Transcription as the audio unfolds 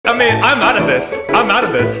mean, I'm out of this. I'm out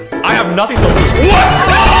of this. I have nothing to lose. What?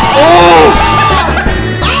 Oh!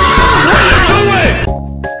 What are you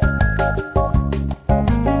doing?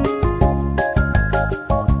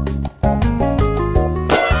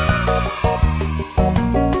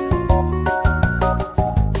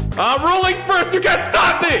 I'm rolling first. You can't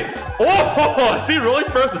stop me. Oh, see, rolling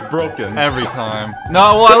first is broken. Every time.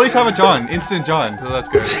 No, well, at least have a John. Instant John, so that's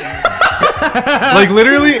good. Like,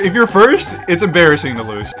 literally, if you're first, it's embarrassing to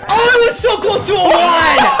lose. Oh, I was so close to a 1!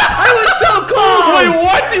 I was so close! Wait,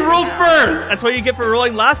 what? He rolled first! That's what you get for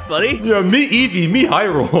rolling last, buddy. Yeah, me Eevee, me high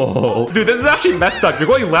roll. Dude, this is actually messed up. You're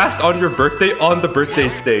going last on your birthday on the birthday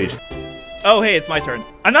stage. Oh, hey, it's my turn.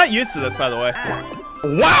 I'm not used to this, by the way.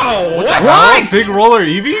 Wow! What? Big roller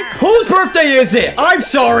Eevee? Whose birthday is it? I'm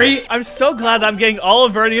sorry! I'm so glad I'm getting all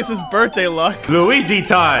of Vernius's birthday luck. Luigi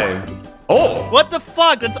time! Oh! What the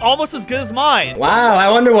fuck? That's almost as good as mine. Wow, I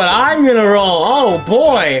wonder what I'm gonna roll. Oh,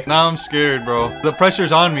 boy. Now I'm scared, bro. The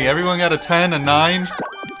pressure's on me. Everyone got a 10, a 9.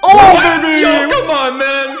 Oh, baby! Yo, come on,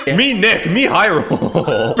 man! Yeah. Me, Nick, me, high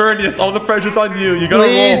roll. Vernius, all the pressure's on you. You gotta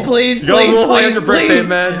roll. Please, you gotta please, roll high on please, your birthday, please,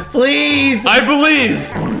 man. Please. I believe.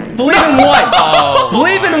 Believe in what? Oh,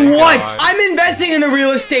 Believe in what? God. I'm investing in the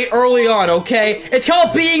real estate early on, okay? It's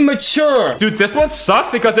called being mature. Dude, this one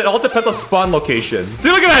sucks because it all depends on spawn location.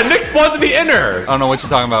 See, look at that. Nick spawns in the inner. I don't know what you're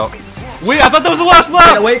talking about. Wait, I thought that was the last lap!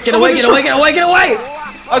 Get away, get away, get away, get away, get away!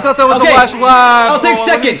 I thought that was the Okay, last lap! I'll take Oh,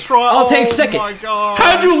 second. I'll take second. Oh my God.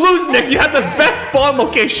 How'd you lose, Nick? You had this best spawn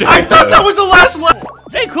location. I thought that was the last lap!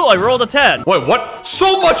 Hey, cool, I rolled a 10. Wait, what?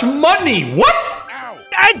 So much money! What?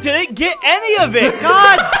 I didn't get any of it.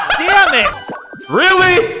 God damn it.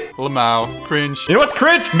 Really? Lamau. Cringe. You know what's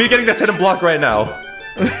cringe? Me getting this hidden block right now.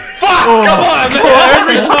 Fuck! Oh, Come on, man!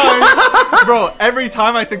 every time! Bro, every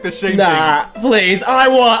time I think the same thing. Nah, please,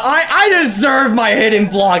 I deserve my hidden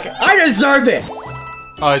block. I deserve it.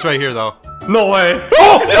 Oh, it's right here, though. No way.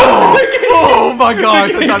 Oh my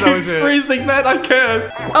gosh, I thought that was it. Freezing, man. I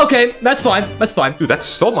can't. Okay, that's fine, that's fine. Dude, that's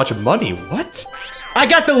so much money. What? I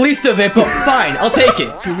got the least of it, but fine, I'll take it.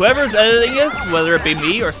 Whoever's editing this, whether it be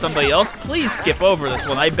me or somebody else, please skip over this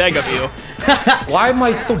one, I beg of you. Why am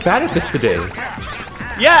I so bad at this today?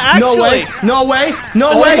 Yeah, actually. No way, no way,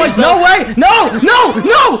 no Oh way, my no way, no, no,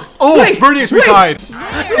 no! Oh, wait, Vernius, we wait. tied. No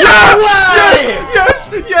way! Yes,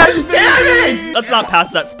 Damn it! Let's not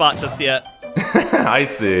pass that spot just yet. I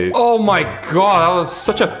see. Oh my god, that was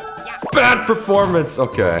such a bad performance.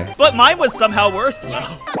 Okay. But mine was somehow worse,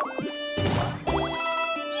 though.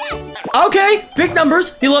 Okay, big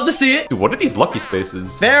numbers. You love to see it. Dude, what are these lucky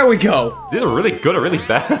spaces? There we go. These are really good or really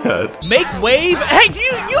bad. Make wave. Hey,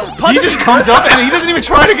 you He punched just me. comes up and he doesn't even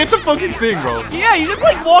try to get the fucking thing, bro. Yeah, you just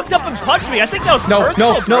like walked up and punched me. I think that was No,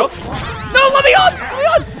 personal, no, bro. no. No, let me on! Let me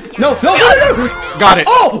on! No, no, no, no. Got it.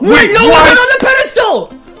 Oh, wait, no, what? we're on the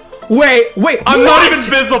pedestal. Wait, I'm what? not even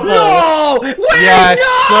visible. No, wait, Yes, no.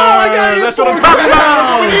 sir. I got That's what I'm talking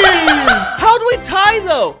about. How do we tie,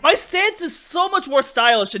 though? My stance is so much more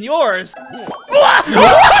stylish than yours.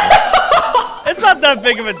 It's not that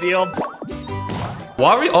big of a deal.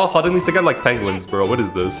 Why are we all huddling together like penguins, bro? What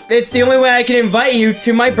is this? It's the only way I can invite you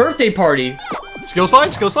to my birthday party. Skill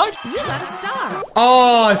slide, skill slide. You got a star.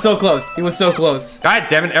 Oh, so close. He was so close. God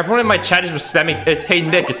damn it, everyone in my chat is just spamming, hey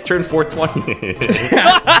Nick, it's turn 420.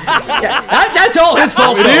 That's all his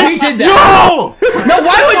fault, It though. is? He did that. No! No,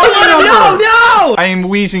 why would you let him? No, no! I am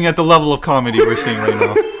wheezing at the level of comedy we're seeing right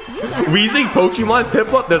now. Wheezing Pokemon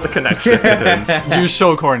Piplup, there's a connection. You're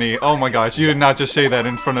so corny. Oh my gosh, you did not just say that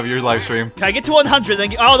in front of your live stream. Can I get to 100 and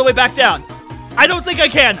get all the way back down? I don't think I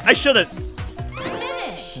can. I shouldn't.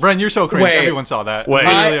 Finish. Bren, you're so cringe. Wait. Everyone saw that. Wait.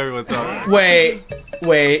 Literally everyone saw that.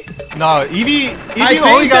 Wait. No, Eevee think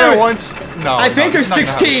only got they're- it once. No, I think it's there's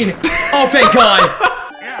not gonna 16. Oh, thank God.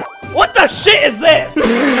 What the shit is this?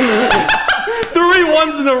 3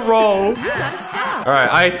 ones in a row. You got a star. Alright,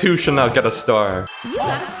 I too shall now get a star. You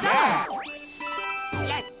got a star.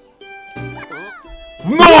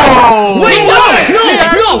 No! Wait,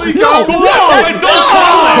 no!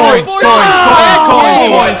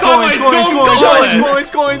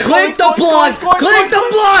 Click the block! Click the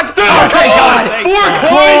block! Okay, God! 4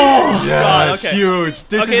 coins! Yes, okay. huge.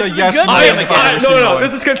 This Okay, is this a is yes good. man. No,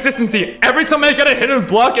 this is consistency. Every time I get a hidden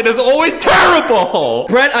block, it is always terrible!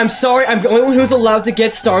 Brett, I'm sorry. I'm the only one who's allowed to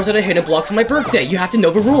get stars at a hidden blocks on my birthday. You have to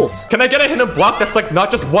know the rules. Can I get a hidden block that's like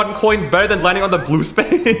not just 1 coin better than landing on the blue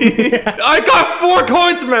space? I got 4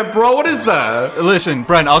 coins, man, bro. What is that? Listen,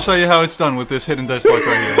 Brent, I'll show you how it's done with this hidden dice block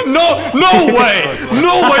right here. No way!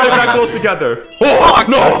 No way they're that close together. Oh,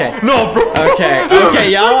 no! Okay. No, bro. Okay,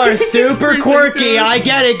 okay, y'all are super quirky. I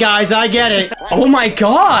get it, guys, I get it. Oh my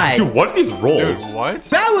god! Dude, what are these rolls? Dude, what?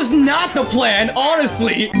 That was not the plan,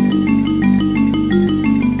 honestly.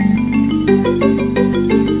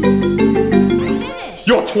 Finish.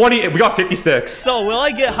 Yo, 20. We got 56. So, will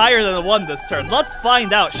I get higher than a 1 this turn? Let's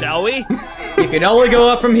find out, shall we? You can only go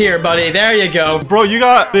up from here, buddy. There you go. Bro, you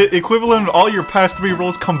got the equivalent of all your past 3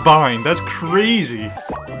 rolls combined. That's crazy.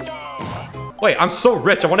 Wait, I'm so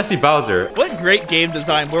rich. I want to see Bowser. What great game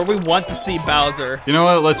design where we want to see Bowser. You know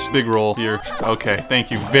what? Let's big roll here. Okay,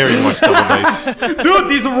 thank you very much, Double Dice. Dude,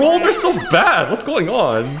 these rolls are so bad. What's going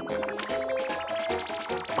on?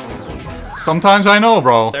 Sometimes I know,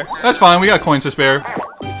 bro. That's fine. We got coins to spare.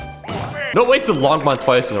 No way to Longmont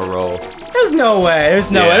twice in a row. There's no way.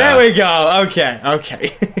 There's no way. Yeah. There we go. Okay,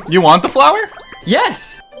 okay. You want the flower?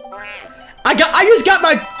 Yes. I just got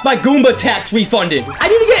my Goomba tax refunded. I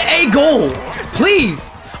need to get a goal, please.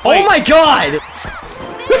 Wait. Oh my god.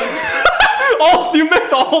 Oh, you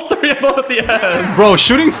missed all 3 of those at the end. Bro,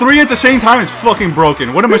 shooting 3 at the same time is fucking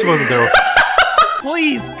broken. What am I supposed to do?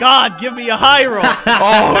 Please, God, give me a high roll.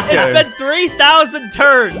 Oh, okay. It's been 3,000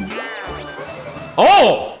 turns.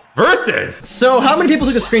 Oh, versus. So how many people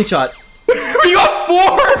took a screenshot? We got 4.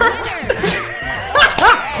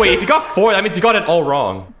 Wait, if you got 4, that means you got it all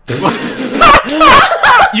wrong.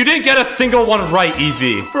 You didn't get a single one right,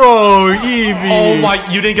 Evie. Bro, Evie. Oh my,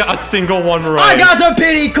 you didn't get a single one right. I got the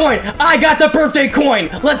pity coin. I got the birthday coin.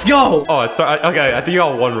 Let's go. Oh, it's okay. I think you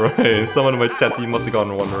got 1 right. Someone in my chat, you must have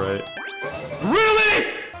gotten 1 right. Really?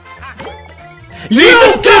 You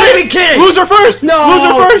gotta be kidding. Loser first. No.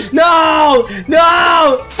 Loser first. No.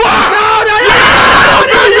 No. Fuck! No.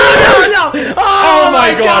 Oh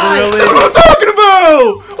my god, really? That's what I'm talking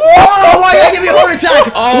about. Oh, why did I give you a heart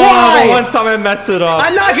attack? Oh, Why? the one time I messed it up.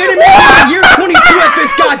 I'm not gonna make it to year 22 at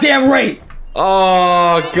this goddamn rate.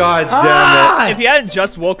 Oh, god damn Ah! If you hadn't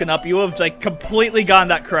just woken up, you would have like completely gotten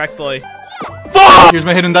that correctly. Fuck! Here's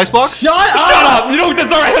my hidden dice block. Shut it. Shut up! You don't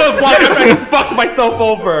deserve a hit on block after I just fucked myself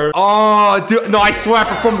over. Oh, dude. No, I swear I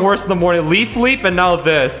performed worse in the morning. Leaf leap and now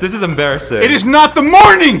this. This is embarrassing. It is not the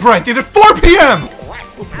morning, Brent. It is 4 p.m.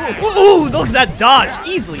 Ooh, look at that dodge.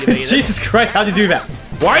 Easily evaded. Jesus Christ, how'd you do that?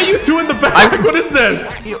 Why are you 2 in the back? What is this?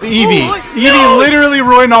 Evie. Oh, Evie no. literally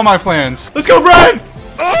ruined all my plans. Let's go, Brent!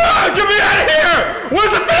 Oh, get me out of here!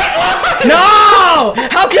 Where's the finish line? No!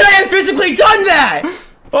 How could I have physically done that?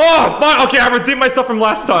 Oh, fine. Okay, I redeemed myself from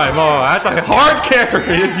last time. Oh, that's a hard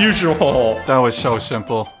carry as usual. That was so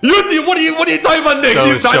simple. What are you talking about, Nick? That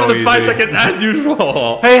You was died so in the 5 easy. seconds as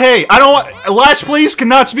usual. Hey, I don't want. Last place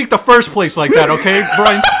cannot speak the first place like that, okay?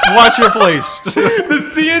 Brent, watch your place. The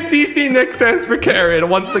CNTC Nick stands for carried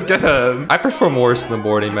once again. I perform worse in the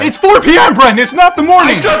morning, man. It's 4 p.m., Brent. It's not the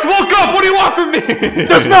morning. I just woke up. What do you want from me?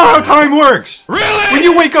 That's not how time works. Really? When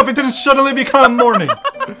you wake up, it doesn't suddenly become morning.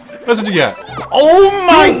 That's what you get. Oh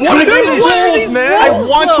my Dude, what are these goodness! rolls, man? I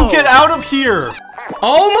want to get out of here.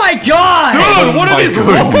 Oh my god! Dude, what are my these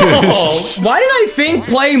goodness. rolls? Why did I think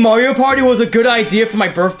playing Mario Party was a good idea for my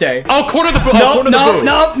birthday? I'll corner the booth. I'll corner the booth.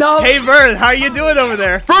 No. Hey, Vern, how are you doing over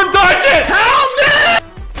there? Burn dodge it! Help me!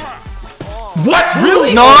 What?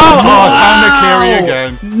 Really? No! Oh, time to carry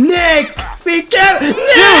again. Nick! Be careful! Nick!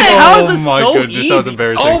 How is this Oh my so goodness, that was easy?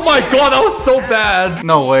 embarrassing. Oh my god, that was so bad.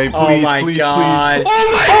 No way, please, Oh my please, god. please.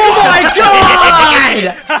 Oh my Oh my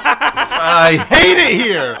god! I hate it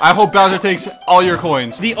here. I hope Bowser takes all your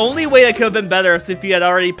coins. The only way that could have been better is if you had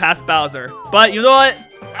already passed Bowser. But you know what?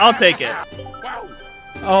 I'll take it.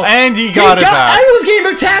 And he got it back. I was getting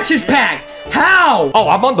your taxes back! How? Oh,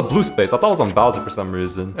 I'm on the blue space. I thought I was on Bowser for some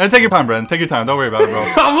reason. Take your time, Bren. Take your time. Don't worry about it, bro.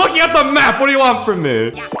 I'm looking at the map. What do you want from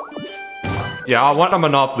me? Yeah, I want a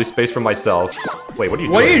Monopoly space for myself. Wait, what are you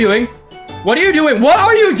doing? What are you doing? What are you doing? What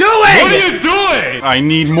are you doing? What are you doing? I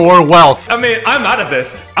need more wealth. I mean, I'm out of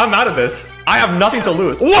this. I'm out of this. I have nothing to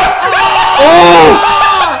lose. What? Oh!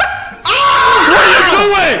 What are you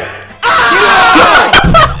doing?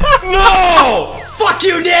 No! Fuck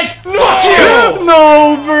you, Nick! No! Fuck you!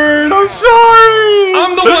 No, Bern. I'm sorry.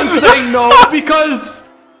 I'm the one saying no because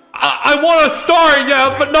I want a star,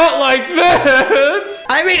 yeah, but not like this.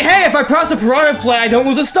 I mean, hey, if I cross the piranha plant, I don't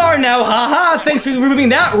lose a star now. Haha, thanks for removing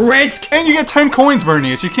that risk. And you get 10 coins,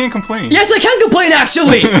 Bernie, so you can't complain. Yes, I can complain,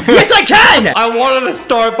 actually. Yes, I can. I wanted a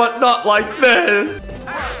star, but not like this.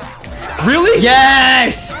 Really?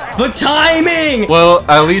 Yes, the timing. Well,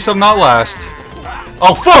 at least I'm not last.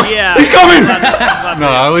 Oh, fuck! Yeah. He's coming! Not No,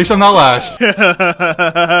 at least I'm not last.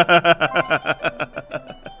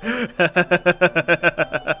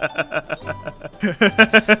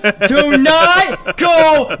 Do not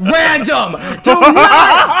go random. Do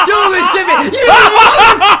not do this to me. You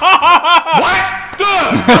What?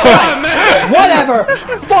 Oh, man. Whatever.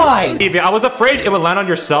 Fine. Evie, I was afraid it would land on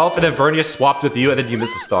yourself, and then Vernia swapped with you, and then you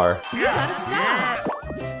missed a star. You gotta stop.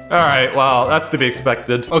 Alright, well, that's to be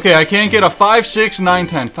expected. Okay, I can't get a 5, 6, 9,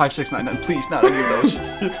 10. 5, 6, 9, 10. Please, not any of those.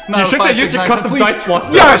 You should have used your custom dice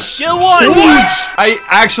block. Yes! Kill one! I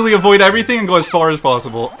actually avoid everything and go as far as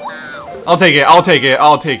possible. I'll take it. I'll take it.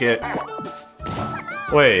 I'll take it.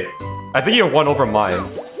 Wait, I think you're one over mine.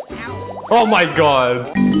 Oh my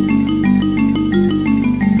god.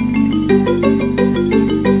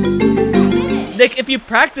 Nick, if you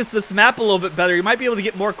practice this map a little bit better, you might be able to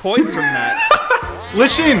get more coins from that.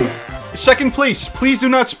 Listen, second place. Please do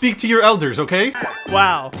not speak to your elders, okay?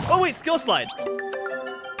 Wow. Oh wait, skill slide.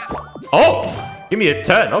 Oh, give me a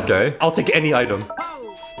 10. Okay, I'll take any item.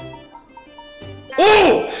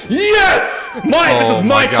 Oh, yes! Mine, this Oh is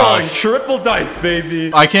my my calling. gosh. Triple dice,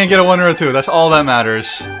 baby. I can't get a 1 or a 2. That's all that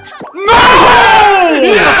matters. No!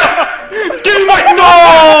 Yes! Give me my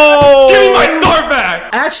star! Give me my star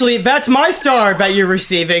back! Actually, that's my star that you're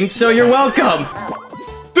receiving, so you're welcome.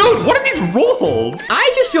 Dude, what are these rolls?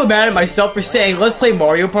 I just feel mad at myself for saying, let's play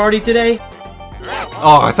Mario Party today.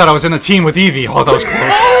 Oh, I thought I was in a team with Evie. Oh, that was close.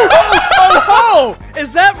 Oh!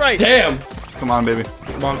 Is that right? Damn. Come on, baby.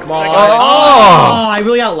 Come on, come on. Oh! Oh, I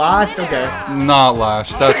really got lost. Okay. Not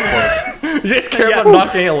last. That's close. You just care about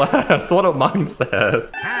not getting last. What a mindset.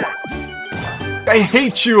 I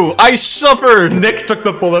hate you. I suffered. Nick took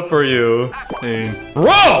the bullet for you. Hey.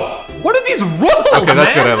 Bro, what are these rolls, Okay,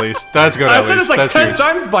 that's man? good at least. That's good I at said least. this like That's 10 huge.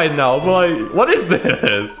 times by now, but like, what is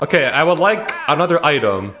this? Okay, I would like another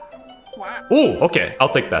item. Ooh, okay, I'll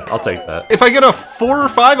take that. I'll take that. If I get a 4 or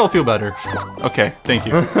 5, I'll feel better. Okay, thank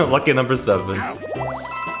you. Lucky number 7.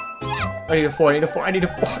 I need a 4, I need a 4, I need a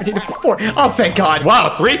 4, I need a 4. Oh, thank God.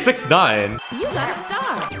 Wow, 3, 6, 9. You got a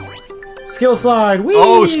star. Skill slide. Whee!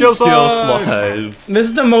 Oh, skill Skill slide. slide. This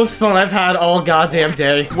is the most fun I've had all goddamn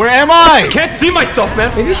day. Where am I? Can't see myself,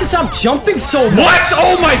 man. Maybe you should stop jumping so much. What?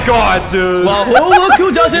 Oh my god, dude. Well, look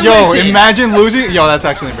who doesn't Yo, listen. imagine losing. Yo, that's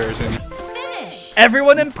actually embarrassing. Finish.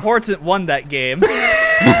 Everyone important won that game.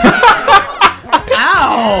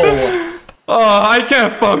 Ow! Oh, I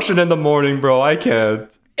can't function in the morning, bro. I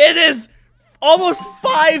can't. It is almost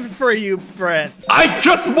 5 for you, Brent. I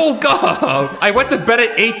just woke up. I went to bed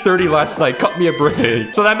at 8:30 last night. Cut me a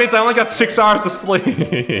break. So that means I only got 6 hours of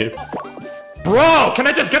sleep. Bro, can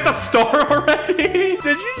I just get the star already? Did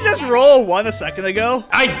you just roll a 1 a second ago?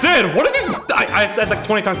 I did. What are these? I've said like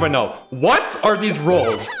 20 times by now. What are these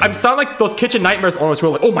rolls? I'm sound like those kitchen nightmares owners who are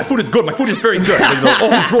like, oh, my food is good. My food is very good. Like,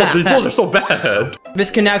 oh, these rolls are so bad.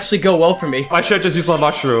 This can actually go well for me. I should have just used my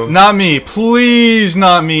mushroom. Not me. Please,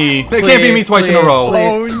 not me. They can't beat me twice in a Please, row.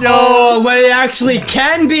 please. Oh, no. Oh, but it actually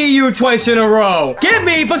can be you twice in a row. Give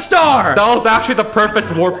me the star. That was actually the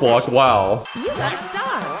perfect warp block. Wow. You got a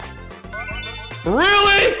star.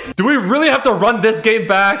 Really? Do we really have to run this game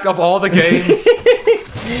back of all the games?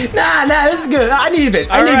 Nah, this is good. I needed this.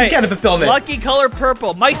 I All needed right. this kind of fulfillment. Lucky color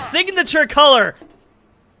purple. My signature color.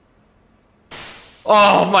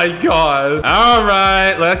 Oh my god.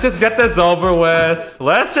 Alright, let's just get this over with.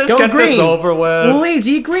 Let's just Go get green. this over with.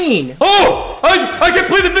 Luigi green. Oh! I can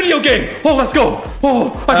play the video game! Oh, let's go! Oh,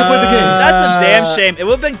 I can play the game. That's a damn shame. It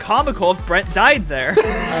would have been comical if Brent died there.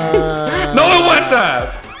 No, it went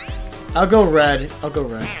to! I'll go red. I'll go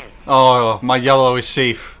red. Oh, my yellow is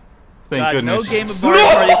safe. Thank God, goodness. no game of Mario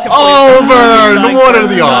Party is complete. Over! What are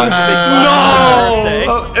the odds?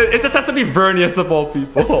 No! birthday. It just has to be Vernius of all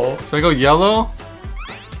people. Should I go yellow?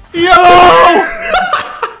 Yellow!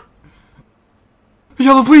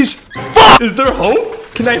 Yellow, please! Is there hope?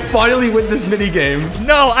 Can I finally win this minigame?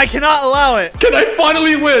 No, I cannot allow it. Can I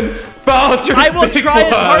finally win? Bowser's I will Big try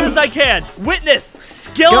as hard Ones. as I can. Witness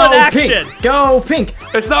skill Go in action. pink. Go pink.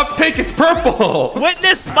 It's not pink, it's purple.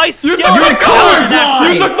 Witness my You skill took in my color!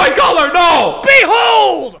 action. You took my color! No!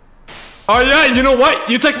 Behold! Oh yeah, you know what?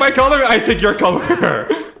 You take my color, I take your color.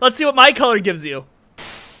 Let's see what my color gives you.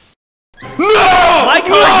 No! My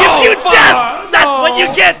color No! gives you Fuck! death! That's what you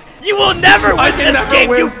No! get! You will never I win can this never game,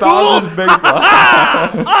 win you fool! Bowser's Big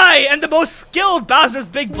Blast. I am the most skilled Bowser's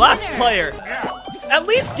Big Blast player. At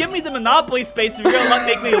least give me the Monopoly space if you're gonna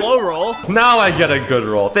make me low roll. Now I get a good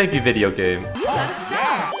roll. Thank you, video game. You got a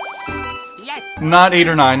star. Not 8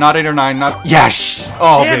 or 9, not 8 or 9, not. Yes!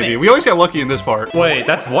 Oh, Damn baby. it. We always get lucky in this part. Wait,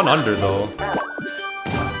 that's 1 under though.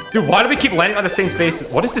 Dude, why do we keep landing on the same spaces?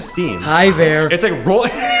 What is this theme? Hi there. It's like roll.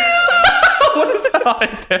 What is that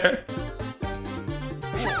on there?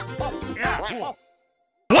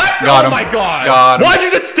 What? Got Oh him. my god! Got him. Why'd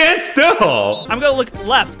you just stand still? I'm gonna look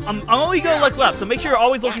left. I'm only gonna look left, so make sure you're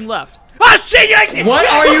always looking left. Ah, shit! I can't. What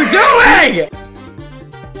are you doing?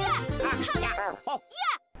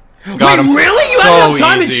 Got him. Really? You So had enough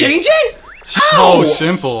time easy. to change it? So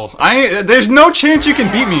simple. There's no chance you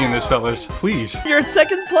can beat me in this, fellas. Please. You're in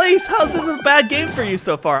second place. How's this a bad game for you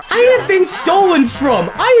so far? I have been stolen from.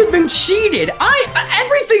 I have been cheated.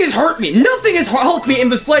 Everything has hurt me. Nothing has helped me in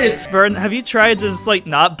the slightest. Vern, have you tried just like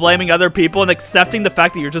not blaming other people and accepting the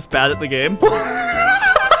fact that you're just bad at the game?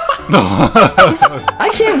 I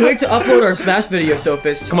can't wait to upload our Smash video,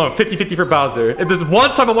 Sophist. Come on, 50-50 for Bowser. If there's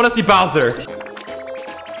one time I want to see Bowser.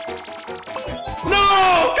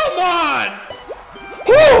 No! Come on!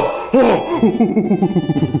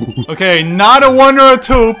 Okay, not a 1 or a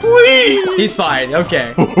 2, please. He's fine.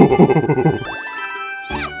 Okay.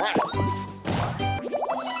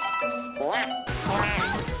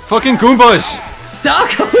 Fucking Goombas. Stop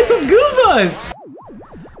calling them Goombas.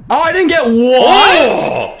 Oh, I didn't get what?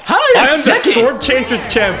 Oh! How did I I get am the second? Sword Chasers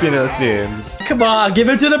champion, it seems. Come on, give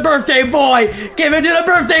it to the birthday boy. Give it to the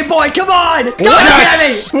birthday boy. Come on. God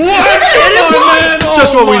Yes! damn it. What? Come on, man.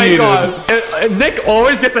 Just what we my needed. God. And Nick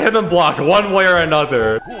always gets a hit and block one way or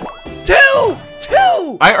another. Two!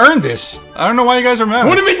 I earned this. I don't know why you guys are mad.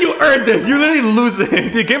 What do you mean you earned this? You're literally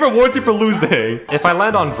losing. The game rewards you for losing. If I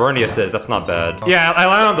land on Vernius's, that's not bad. Yeah, I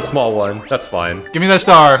land on the small one. That's fine. Give me that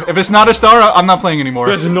star. If it's not a star, I'm not playing anymore.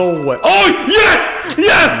 There's no way. Oh, yes!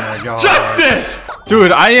 Yes! Oh my God. Justice!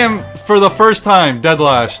 Dude, I am, for the first time, dead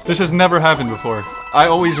last. This has never happened before. I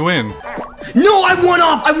always win. No, I won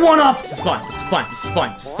off. I won off. This is fine. This is fine. This is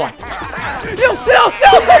fine. This is fine. No!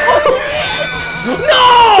 No!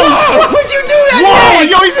 What would you do that? Whoa, Nick?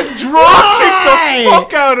 yo, he just drop Why? kicked the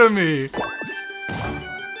fuck out of me.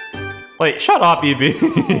 Wait, shut up, Evie.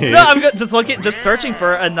 No, I'm just searching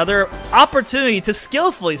for another opportunity to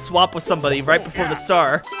skillfully swap with somebody right before the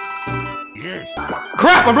star.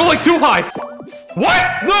 Crap, I'm rolling too high.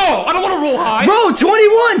 What? No, I don't want to roll high. Bro,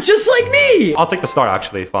 21, just like me. I'll take the star,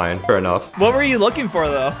 actually. Fine, fair enough. What were you looking for,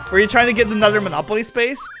 though? Were you trying to get another Monopoly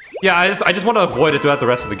space? Yeah, I just want to avoid it throughout the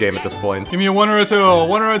rest of the game at this point. Give me a 1 or a 2.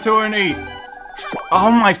 1 or a 2 or an 8.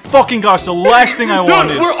 Oh my fucking gosh, the last thing I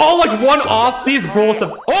wanted. Dude, we're all like one off. These rolls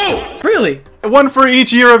have. Oh! Really? 1 for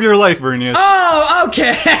each year of your life, Vernius. Oh,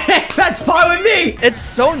 okay. That's fine with me. It's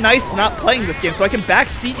so nice not playing this game so I can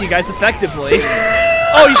backseat you guys effectively.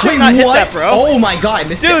 Oh, you should Wait, not hit what? that, bro. Oh my god, I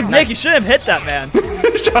missed Dude, it. Nick, you should have hit that, man.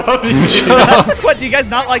 Shut up, you Shut up. What, do you guys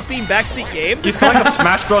not like being backseat game? You're selling the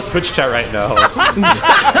Smash Bros. Twitch chat right now.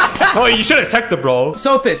 Oh, you should have teched the bro.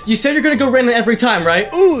 Sophist, you said you're gonna go random every time,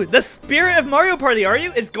 right? Ooh, the spirit of Mario Party, are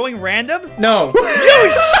you? Is going random? No.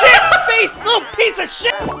 You shit-faced little piece of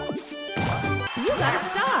shit! You got a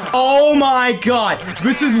star. Oh my god,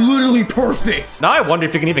 this is literally perfect. Now I wonder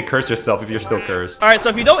if you can even curse yourself if you're still cursed. Alright, so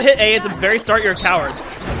if you don't hit A at the very start, you're a coward.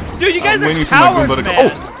 Dude, you guys I'm are waiting for my cowards, Goomba to go.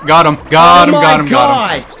 man. Oh, got him. Got him, got him,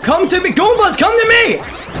 got him. Come to me, Goombas, come to me.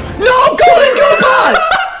 No, Golden Goomba!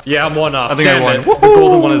 Yeah, I'm one off. I think I Damn won. it. The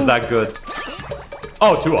golden one is that good.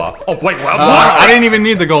 Oh, 2 off. Oh, wait, what? I didn't even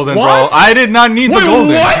need the golden, bro. What? I did not need the Wait,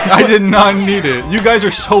 golden. what? I did not need it. You guys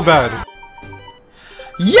are so bad.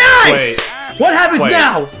 Yes! What happens Wait.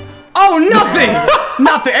 now? Oh, nothing!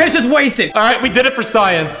 Nothing, it's just wasted. All right, we did it for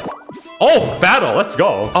science. Oh, battle. Let's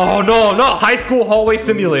go. Oh, no, no. High school hallway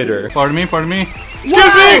simulator. Pardon me, pardon me. Excuse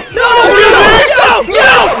Wow! me! No,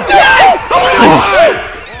 yes!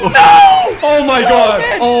 Oh, my God.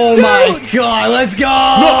 Oh my god, let's go! No,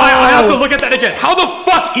 I have to look at that again. How the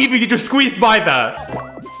fuck, Evie, did you squeeze by that?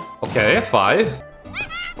 Okay, 5.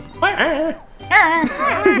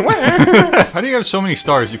 How do you have so many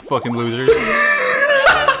stars, you fucking losers?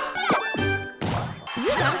 You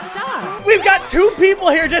got a star. We've got 2 people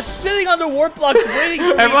here just sitting on the warp blocks waiting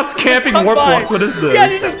for me Everyone's camping come warp by. blocks. What is this? Yeah,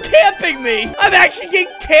 they're just camping me. I'm actually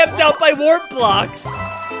getting camped out by warp blocks.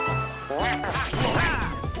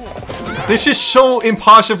 This is so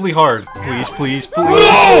impossibly hard. Please, please, please.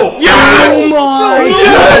 No! Yes! Oh my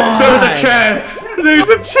Yes! god! There's a chance. There's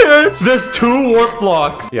a chance. There's 2 warp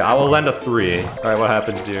blocks. Yeah, I will land a 3. All right, what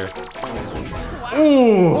happens here?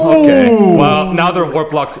 Ooh, okay. Well, now they're warp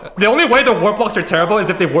blocks. The only way the warp blocks are terrible is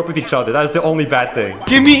if they warp with each other. That is the only bad thing.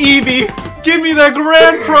 Give me Eevee. Give me the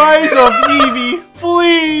grand prize of Eevee.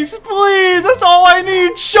 Please, please. That's all I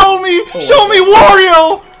need. Show me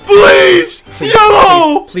Wario. Please.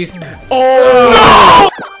 Yellow. Please. Oh, no.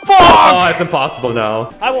 Fuck. Oh, it's impossible now.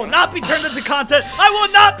 I will not be turned into content. I will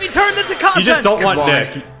not be turned into content. You just don't want on.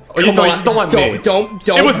 Nick. Oh, you Come know, on, you just don't want me. don't.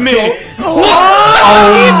 It was me. Oh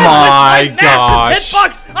my Massive gosh.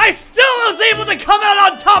 hitbox. I still was able to come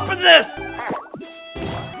out on top of this.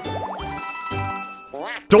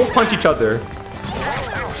 Don't punch each other.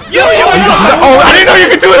 Oh, I didn't know you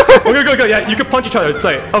could do it! Okay, go. Yeah, you can punch each other.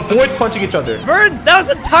 Play. Avoid punching each other. Vern, that was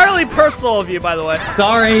entirely personal of you, by the way.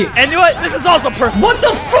 Sorry. And you know what? This is also personal. What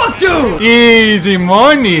the fuck, dude? Easy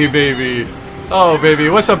money, baby. Oh, baby.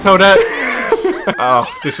 What's up, Toadette? Oh,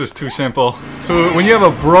 this was too simple. When you have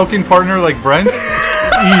a broken partner like Brent,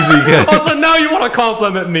 it's easy get. Also, now you want to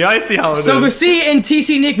compliment me. I see how it is. So the C in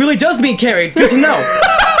TC Nick really does mean carried. Good to know.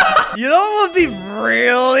 You know what would be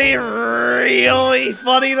really, really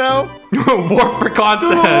funny, though? Warp for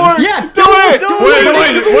content. Yeah, Do it!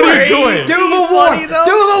 Wait, what are you doing? Do the war! Funny, though.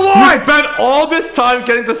 Do the You war! spent all this time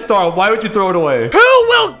getting the star. Why would you throw it away? Who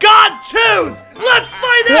will God choose? Let's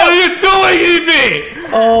find What out! are you doing, Evie?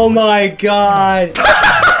 Oh my god.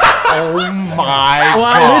 Oh my Well,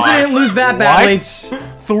 at least I didn't lose that badly. What?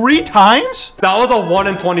 3 times? That was a 1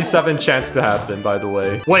 in 27 chance to happen, by the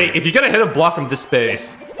way. Wait, if you get a hidden block from this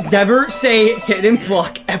space. Never say hidden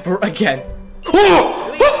block ever again.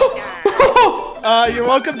 You're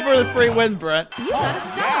welcome for the free win, Brent. You got a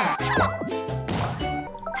star.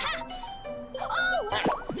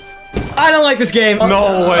 I don't like this game.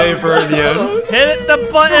 No way, Vernius. Hit the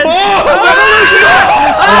button!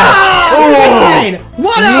 Fine.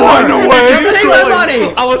 Whatever. Run away. Just take my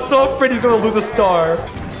money. I was so afraid he's gonna lose a star.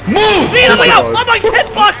 Move! Need something else! I'm like,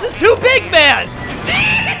 hitbox is too big, man!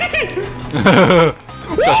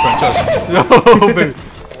 Oh, baby.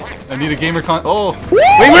 I need a gamer Oh.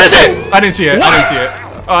 Wait, where is it? I didn't see it.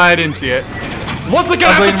 I didn't see it. Once again,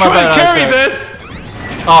 I have to my try bad, and carry I this.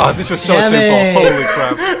 Oh, this was so Damn simple. it. Holy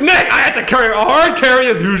crap. Nick, I had to carry a hard carry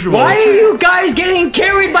as usual. Why are you guys getting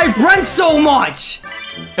carried by Brent so much?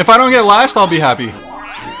 If I don't get last, I'll be happy.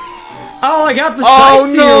 Oh, I got the Oh,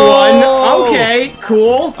 sightseer no. one. Okay,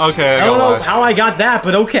 cool. Okay, I I got don't know last. how I got that,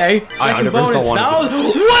 but okay. I Second 100% bonus. wanted That this.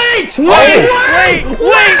 was- Wait!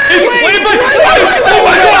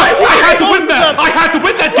 I had to win that! I had to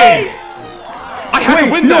win that game! I had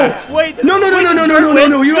to win that! Wait, No, you don't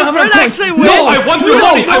have enough points. actually win? No, I won through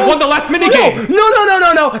money! I won the last minigame! No.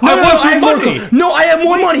 I won through have more money. No, I have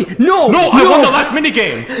more money. No, I won the last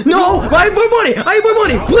minigame! No, I have more money.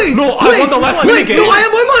 Please, No, I please, won the last please. minigame. No, I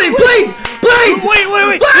have more money. Please. Wait! This Please. is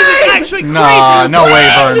actually crazy! Nah, no way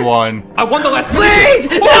Please. Vern won. I won the last Please.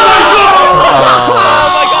 minigame! No. Oh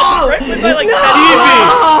my god, Brent went by like 10 Evie!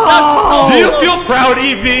 That's so Do you close. feel proud,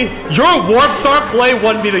 Evie? Your Warp Star play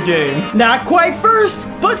won me the game. Not quite first,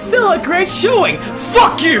 but still a great showing.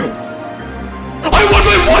 Fuck you. I won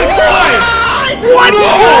by 1 coin! What? No!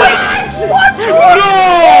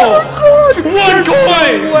 1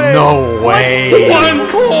 coin! No way. 1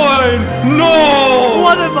 coin! No!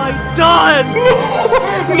 What have I done?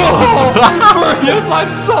 No! Yes,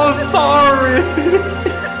 I'm so sorry!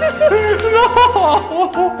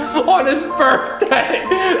 No! On his birthday!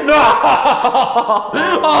 No!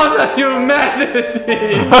 On the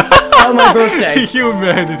humanity! On my birthday.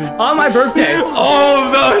 Humanity. On my birthday.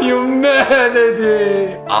 Oh, the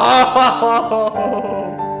humanity! Oh!